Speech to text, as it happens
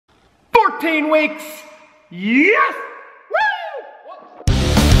14 weeks. Yes! Woo!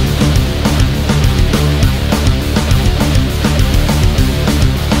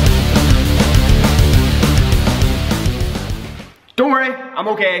 Don't worry, I'm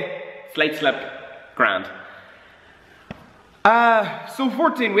okay. Slight slip, grand. So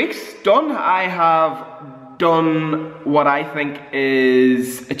 14 weeks done. I have done what I think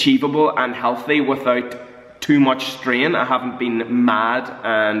is achievable and healthy without too much strain. I haven't been mad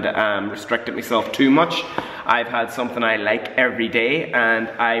and restricted myself too much. I've had something I like every day, and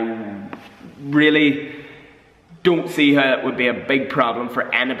I really don't see how it would be a big problem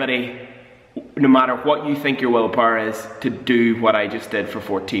for anybody, no matter what you think your willpower is, to do what I just did for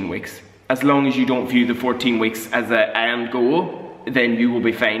 14 weeks. As long as you don't view the 14 weeks as an end goal, then you will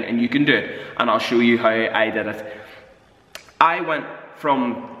be fine and you can do it. And I'll show you how I did it. I went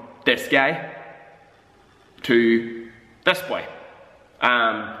from this guy to this boy.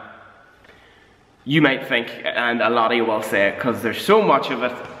 You might think, and a lot of you will say it, because there's so much of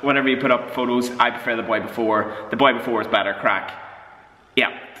it, whenever you put up photos, I prefer the boy before. The boy before is better crack.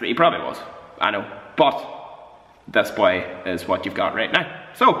 Yeah, he probably was, I know. But this boy is what you've got right now.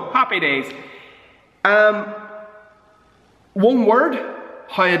 So, happy days. One word,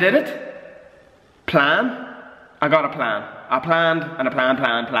 how I did it. Plan. I got a plan. I planned and I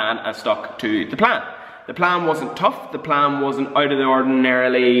planned, and stuck to the plan. The plan wasn't tough, the plan wasn't out of the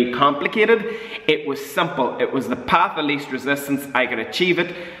ordinarily complicated. It was simple. It was the path of least resistance. I could achieve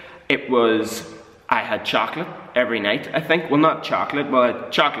it. It was, I had chocolate every night, I think. Well, not chocolate, well, I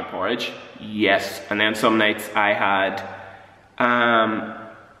had chocolate porridge, yes. And then some nights I had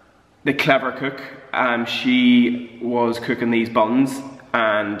the clever cook. She was cooking these buns,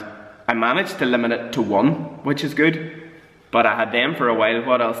 and I managed to limit it to one, which is good. But I had them for a while.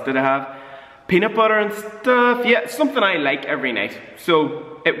 What else did I have? Peanut butter and stuff. Yeah, something I like every night.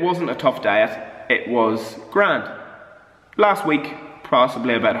 So it wasn't a tough diet. It was grand. Last week,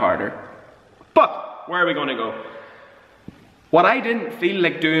 possibly a bit harder. But where are we going to go? What I didn't feel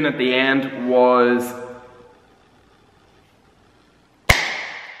like doing at the end was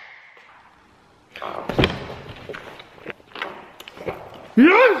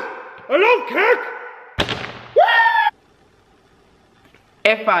yes! I love cake! Woo!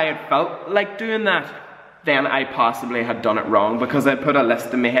 If I had felt like doing that, then I possibly had done it wrong, because I put a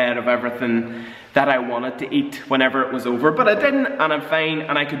list in my head of everything that I wanted to eat whenever it was over, but I didn't, and I'm fine,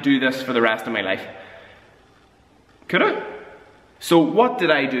 and I could do this for the rest of my life. Could I? So what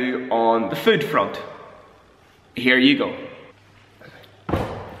did I do on the food front? Here you go.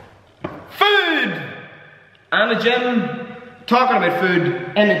 Food! And a gym. Talking about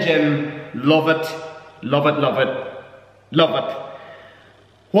food in the gym, love it, love it, love it, love it.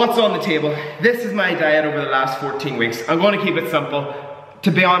 What's on the table? This is my diet over the last 14 weeks. I'm going to keep it simple.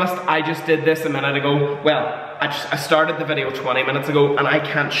 To be honest, I just did this a minute ago. Well, I started the video 20 minutes ago, and I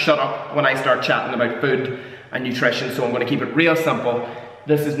can't shut up when I start chatting about food and nutrition, so I'm going to keep it real simple.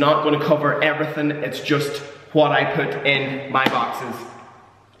 This is not going to cover everything, it's just what I put in my boxes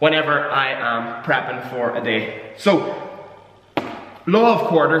whenever I am prepping for a day. So, law of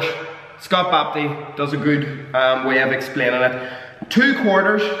quarters. Scott Bapty does a good way of explaining it.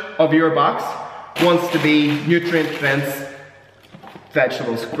 2/4 of your box wants to be nutrient dense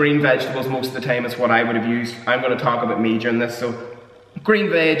vegetables. Green vegetables most of the time is what I would have used. I'm going to talk about me during this. So green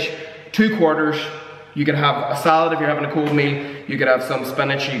veg, 2/4. You could have a salad if you're having a cold meal. You could have some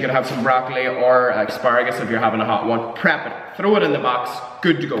spinach, you could have some broccoli or asparagus if you're having a hot one. Prep it, throw it in the box,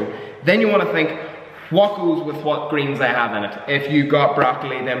 good to go. Then you want to think, what goes with what greens I have in it? If you got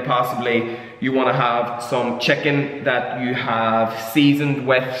broccoli, then possibly you want to have some chicken that you have seasoned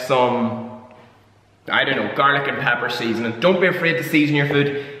with some, I don't know, garlic and pepper seasoning. Don't be afraid to season your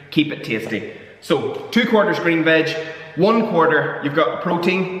food, keep it tasty. So 2/4 green veg, 1/4 you've got a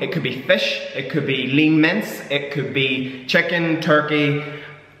protein. It could be fish, it could be lean mince, it could be chicken, turkey,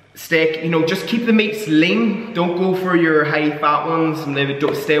 steak. You know, just keep the meats lean. Don't go for your high fat ones, and maybe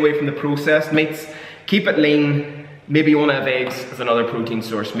don't stay away from the processed meats. Keep it lean. Maybe you want to have eggs as another protein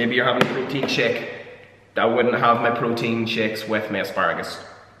source. Maybe you're having a protein shake. I wouldn't have my protein shakes with my asparagus.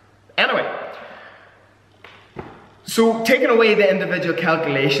 Anyway, so taking away the individual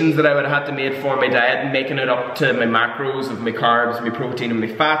calculations that I would have had to make for my diet and making it up to my macros of my carbs, my protein and my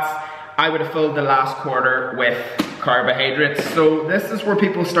fats, I would have filled the last quarter with carbohydrates. So this is where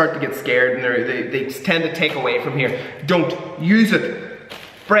people start to get scared, and they tend to take away from here. Don't use it.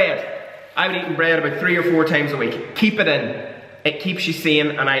 Bread. I've been eating bread about 3 or 4 times a week. Keep it in. It keeps you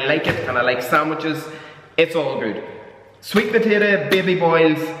sane, and I like it, and I like sandwiches. It's all good. Sweet potato, baby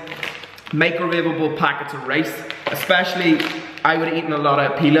boils, microwavable packets of rice. Especially, I would have eaten a lot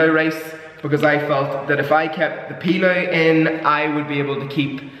of pilau rice because I felt that if I kept the pilau in, I would be able to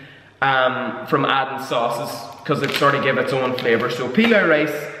keep from adding sauces, because it sort of gave its own flavour. So pilau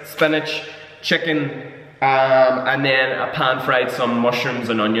rice, spinach, chicken, and then a pan-fried some mushrooms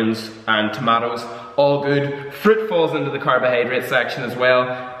and onions and tomatoes, all good. Fruit falls into the carbohydrate section as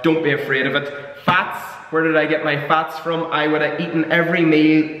well, don't be afraid of it. Fats, where did I get my fats from? I would have eaten every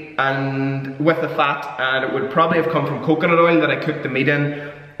meal and with the fat, and it would probably have come from coconut oil that I cooked the meat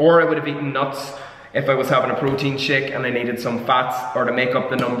in, or I would have eaten nuts if I was having a protein shake and I needed some fats, or to make up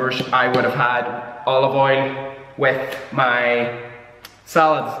the numbers, I would have had olive oil with my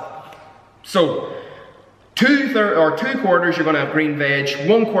salads. So, 2 quarters you're going to have green veg,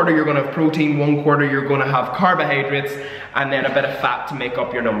 1 quarter you're going to have protein, 1 quarter you're going to have carbohydrates, and then a bit of fat to make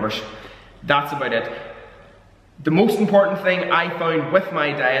up your numbers. That's about it. The most important thing I found with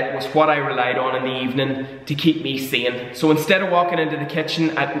my diet was what I relied on in the evening to keep me sane. So instead of walking into the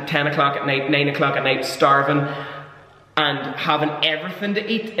kitchen at 10 o'clock at night, 9 o'clock at night, starving, and having everything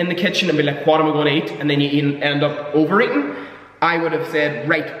to eat in the kitchen and be like, what am I going to eat? And then you end up overeating. I would have said,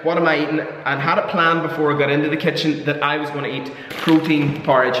 right, what am I eating? And had it planned before I got into the kitchen that I was going to eat protein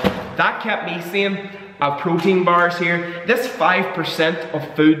porridge. That kept me sane. I have protein bars here. This 5%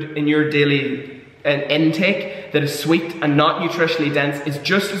 of food in your daily intake that is sweet and not nutritionally dense is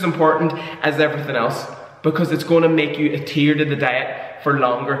just as important as everything else, because it's going to make you adhere to the diet for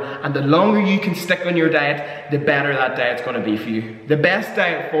longer, and the longer you can stick on your diet, the better that diet's going to be for you. The best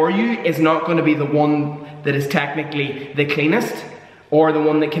diet for you is not going to be the one that is technically the cleanest or the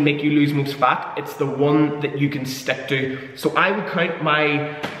one that can make you lose most fat. It's the one that you can stick to. So I would count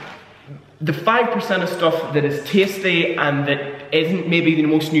the 5% of stuff that is tasty and that isn't maybe the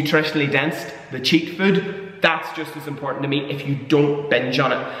most nutritionally dense, the cheat food, that's just as important to me if you don't binge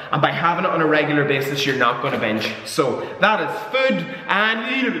on it. And by having it on a regular basis, you're not going to binge. So that is food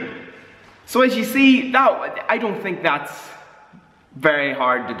and... So as you see, I don't think that's very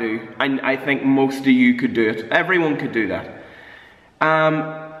hard to do. And I think most of you could do it. Everyone could do that.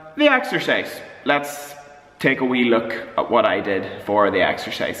 The exercise. Let's take a wee look at what I did for the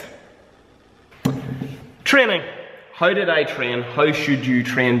exercise. Training. How did I train? How should you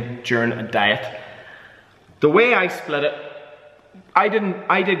train during a diet? The way I split it, I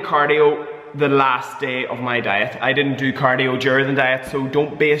did cardio the last day of my diet. I didn't do cardio during the diet, so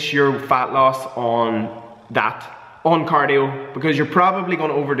don't base your fat loss on that, on cardio, because you're probably going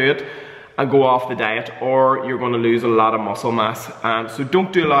to overdo it and go off the diet, or you're going to lose a lot of muscle mass. So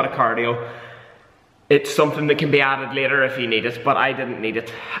don't do a lot of cardio. It's something that can be added later if you need it, but I didn't need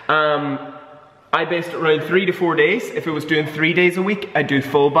it. I based it around 3 to 4 days. If I was doing 3 days a week, I'd do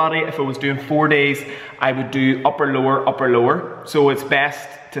full body. If I was doing 4 days, I would do upper, lower, upper, lower. So it's best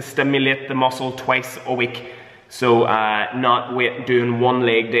to stimulate the muscle twice a week. So not doing one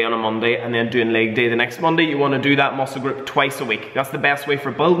leg day on a Monday and then doing leg day the next Monday. You want to do that muscle group twice a week. That's the best way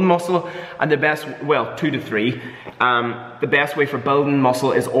for building muscle, and the best, well, 2 to 3. The best way for building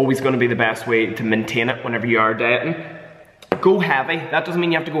muscle is always going to be the best way to maintain it whenever you are dieting. Go heavy. That doesn't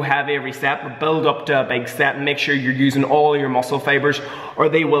mean you have to go heavy every set, but build up to a big set and make sure you're using all your muscle fibers, or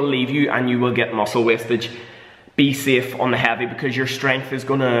they will leave you and you will get muscle wastage. Be safe on the heavy, because your strength is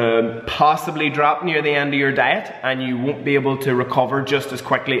going to possibly drop near the end of your diet and you won't be able to recover just as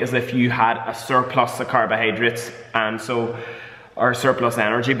quickly as if you had a surplus of carbohydrates or surplus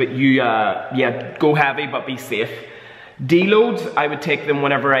energy. But yeah, go heavy but be safe. Deloads, I would take them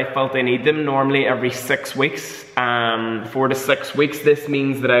whenever I felt I need them, normally every 6 weeks, 4 to 6 weeks. This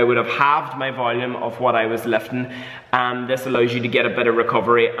means that I would have halved my volume of what I was lifting, and this allows you to get a bit of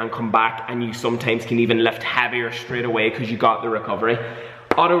recovery and come back, and you sometimes can even lift heavier straight away because you got the recovery.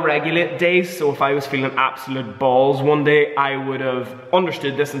 Auto-regulate days, so if I was feeling absolute balls one day, I would have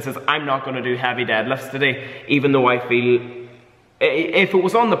understood this and says, I'm not going to do heavy deadlifts today, even though I feel, if it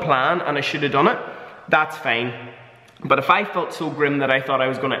was on the plan and I should have done it, that's fine. But if I felt so grim that I thought I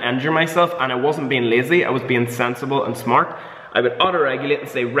was going to injure myself and I wasn't being lazy, I was being sensible and smart, I would auto-regulate and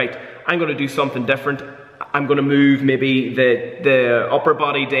say, right, I'm going to do something different. I'm going to move maybe the upper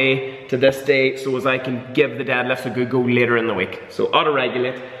body day to this day so as I can give the deadlifts a good go later in the week. So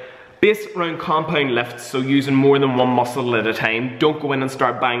auto-regulate. Base around compound lifts, so using more than one muscle at a time. Don't go in and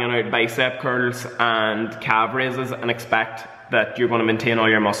start banging out bicep curls and calf raises and expect that you're going to maintain all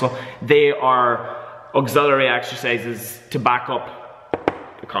your muscle. They are auxiliary exercises to back up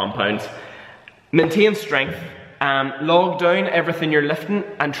the compounds. Maintain strength. Log down everything you're lifting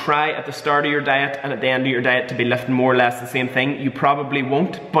and try at the start of your diet and at the end of your diet to be lifting more or less the same thing. You probably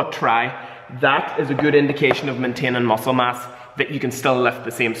won't, but try. That is a good indication of maintaining muscle mass, that you can still lift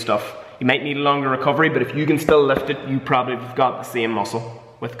the same stuff. You might need a longer recovery, but if you can still lift it, you probably have got the same muscle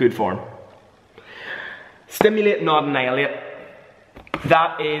with good form. Stimulate, not annihilate.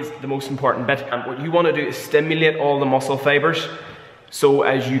 That is the most important bit. And what you want to do is stimulate all the muscle fibers so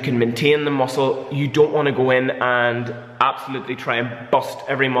as you can maintain the muscle. You don't want to go in and absolutely try and bust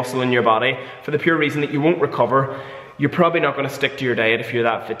every muscle in your body for the pure reason that you won't recover. You're probably not going to stick to your diet if you're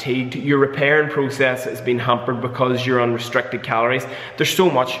that fatigued. Your repairing process has been hampered because you're on restricted calories. There's so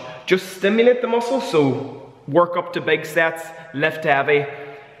much. Just stimulate the muscle, so work up to big sets, lift heavy.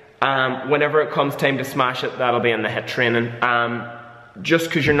 Whenever it comes time to smash it, that'll be in the HIIT training. Just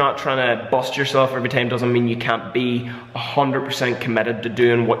because you're not trying to bust yourself every time doesn't mean you can't be 100% committed to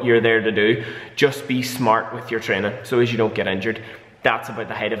doing what you're there to do. Just be smart with your training so as you don't get injured. That's about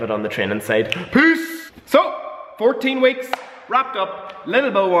the height of it on the training side. Peace! So, 14 weeks, wrapped up,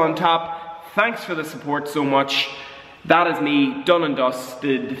 little bow on top. Thanks for the support so much. That is me, done and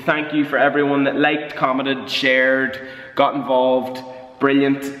dusted. Thank you for everyone that liked, commented, shared, got involved.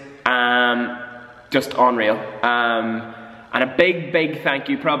 Brilliant. Just unreal. And a big thank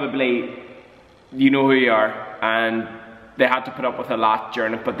you, probably you know who you are, and they had to put up with a lot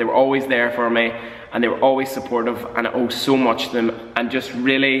during it, but they were always there for me, and they were always supportive, and I owe so much to them, and just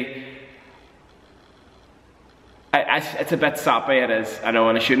really, it's a bit sappy, it is, I know,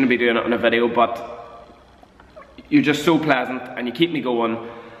 and I shouldn't be doing it on a video, but you're just so pleasant, and you keep me going.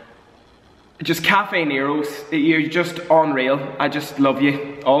 Just Cafe Nero's, you're just unreal. I just love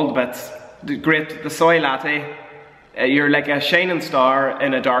you, all the bits. Great, the soy latte. You're like a shining star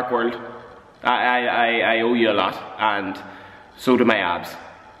in a dark world. I owe you a lot, and so do my abs.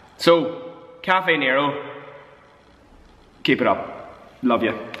 So, Cafe Nero, keep it up. Love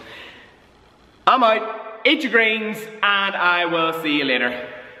you. I'm out, eat your greens, and I will see you later.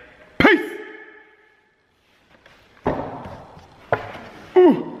 Peace!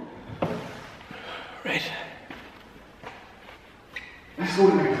 Ooh. Right. Let's go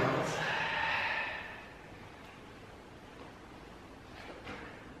to McDonald's.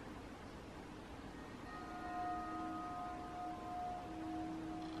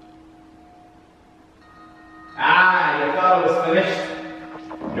 Ah, you thought it was finished?